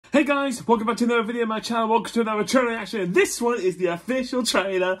Hey guys, welcome back to another video on my channel. Welcome to another trailer reaction. This one is the official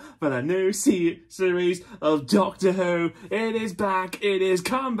trailer for the new series of Doctor Who. It is back. It is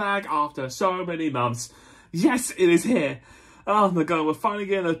come back after so many months. Yes, it is here. Oh my god, we're finally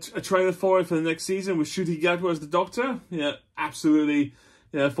getting a trailer for it for the next season with Ncuti Gatwa as the Doctor. Yeah, absolutely.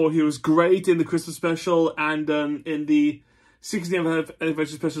 Yeah, I thought he was great in the Christmas special and in the 60th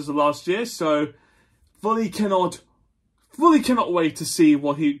anniversary specials of last year. So, fully cannot wait to see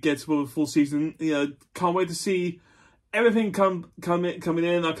what he gets for the full season. You know, can't wait to see everything coming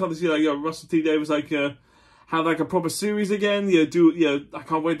in. I can't see Russell T Davies have a proper series again. I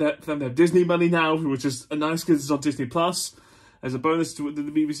can't wait for them to have Disney money now, which is nice because it's on Disney Plus as a bonus to the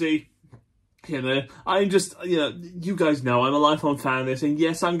BBC. I'm just, you guys know I'm a lifelong fan of this, and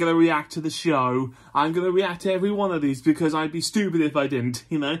yes, I'm going to react to the show. I'm going to react to every one of these because I'd be stupid if I didn't,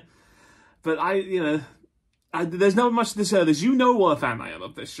 But there's not much to say. You know what a fan I am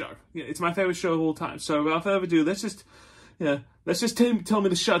of this show. It's my favourite show of all time. So without further ado, let's just tell me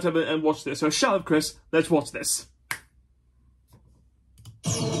to shut up and watch this. So shut up, Chris. Let's watch this.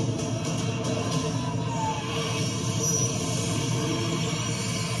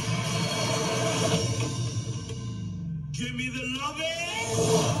 Give me the loving!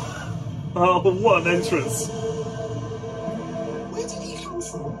 Oh, what an entrance. Where did he come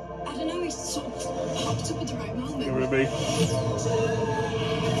from? I don't know, he sort of popped up at the right moment. Ruby.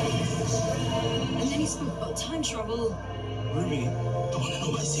 And then he spoke about time travel. Ruby, I want to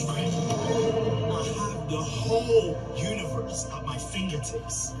know my secret. I have the whole universe at my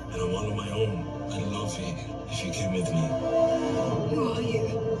fingertips. And I'm on my own. I'd love it if you came with me. Who are you?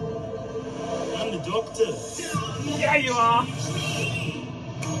 I'm the Doctor. Yeah, you are.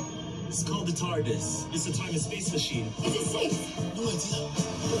 It's called the TARDIS. It's a time and space machine. Is it safe? No idea.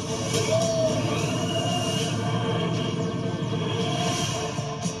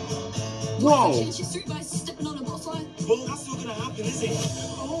 Whoa. Change your street by stepping on a butterfly? Well, that's not gonna happen, is it?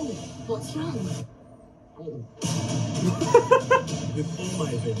 Oh, what's wrong? Oh. With all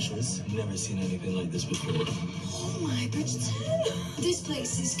my adventures, I've never seen anything like this before. Oh my Bridgerton. This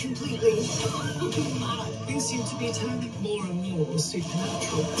place is completely mad. Things seem to be turning more and more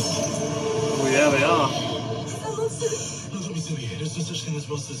supernatural. Oh yeah, they are. A monster. No, don't be silly. There's no such thing as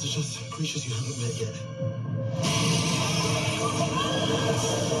monsters. They're just creatures you haven't met yet.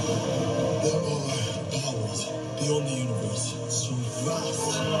 There are powers beyond the universe, so vast.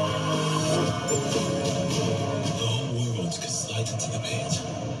 The whole world could slide into the pit.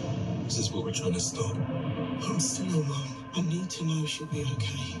 This is what we're trying to stop. I'm still no mom. I need to know she'll be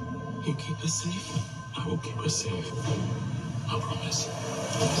okay. You keep her safe? I will keep her safe. I promise.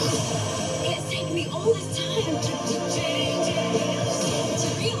 It's taken me all this time to change it, to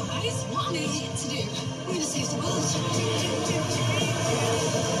realize what I'm idiot to do. We're gonna save the world.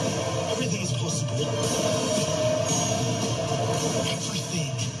 Everything is possible.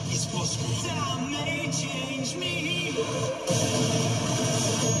 Everything is possible. That may change me.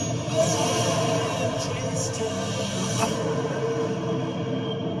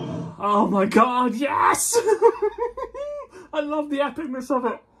 Oh my god, yes! I love the epicness of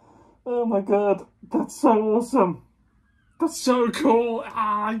it. Oh my god, that's so awesome. That's so cool.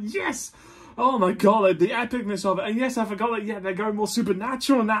 Ah, yes! Oh my god, the epicness of it. And yes, I forgot that, yeah, they're going more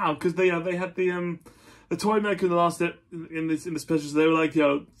supernatural now, because they had the toy maker in the last in the specials. They were like,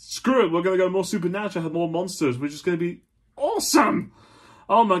 screw it, we're gonna go more supernatural, have more monsters, which is gonna be awesome.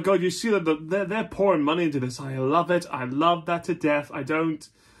 Oh my god, you see that they're pouring money into this. I love it. I love that to death. I don't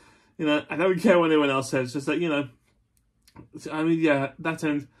care what anyone else says. Just that, I mean, yeah, that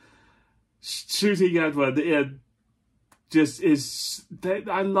and Ncuti Gatwa, just is.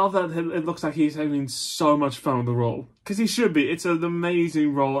 I love that it looks like he's having so much fun with the role, because he should be. It's an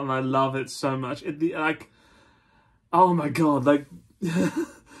amazing role, and I love it so much. Oh my god,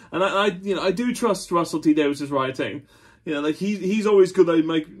 and I do trust Russell T Davies' writing. He's always good at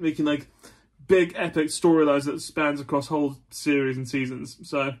making big epic storylines that spans across whole series and seasons.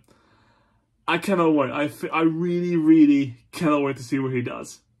 So I cannot wait. I really, really cannot wait to see what he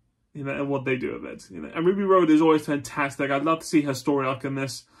does, and what they do with it. And Ruby Road is always fantastic. I'd love to see her story arc in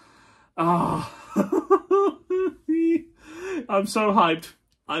this. Ah, I'm so hyped.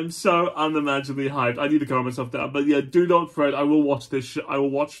 I'm so unimaginably hyped. I need to calm myself down. But yeah, do not fret. I will watch this. I will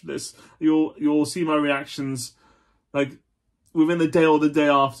watch this. You'll see my reactions within the day or the day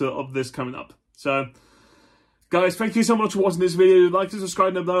after of this coming up. So, guys, thank you so much for watching this video. Like to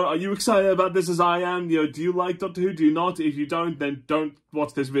subscribe down below. Are you excited about this as I am? Do you like Doctor Who? Do you not? If you don't, then don't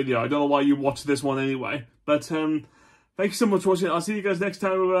watch this video. I don't know why you watch this one anyway. But thank you so much for watching. I'll see you guys next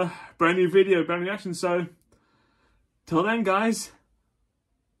time with a brand new video, brand new reaction. So, till then, guys,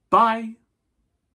 Bye.